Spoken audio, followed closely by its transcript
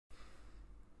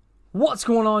What's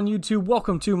going on, YouTube?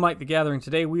 Welcome to Mike the Gathering.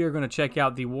 Today we are going to check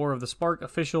out the War of the Spark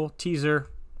official teaser.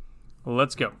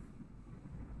 Let's go.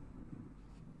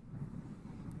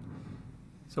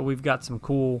 So we've got some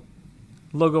cool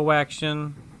logo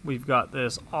action. We've got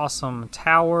this awesome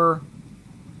tower.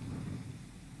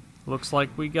 Looks like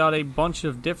we got a bunch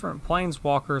of different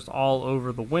planeswalkers all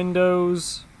over the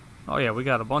windows. Oh yeah, we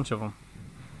got a bunch of them.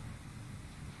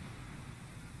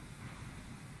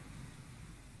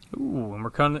 Ooh, and we're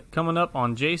coming up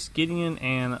on Jace, Gideon,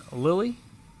 and Lily.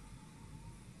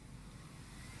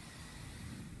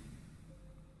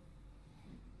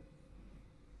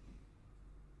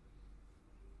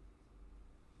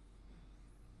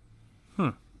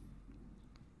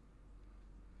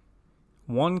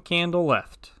 One candle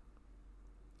left.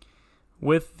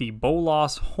 With the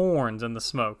Bolas horns in the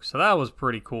smoke. So that was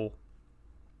pretty cool.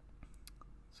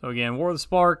 So again, War of the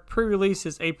Spark, pre-release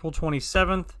is April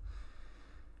 27th.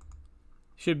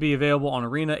 Should be available on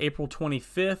Arena April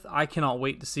 25th. I cannot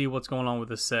wait to see what's going on with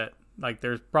this set. Like,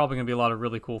 there's probably going to be a lot of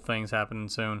really cool things happening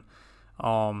soon.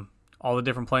 All the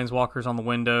different planeswalkers on the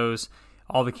windows,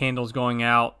 all the candles going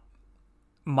out.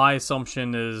 My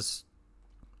assumption is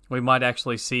we might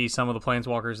actually see some of the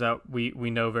planeswalkers that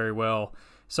we know very well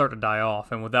start to die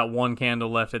off. And with that one candle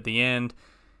left at the end,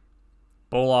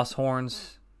 Bolas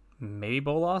horns, maybe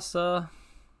Bolas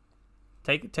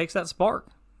takes that spark.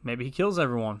 Maybe he kills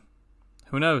everyone.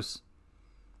 Who knows?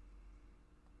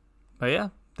 But yeah,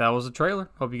 that was the trailer.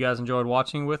 Hope you guys enjoyed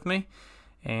watching with me.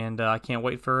 And I can't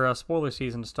wait for spoiler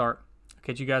season to start. I'll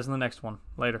catch you guys in the next one.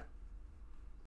 Later.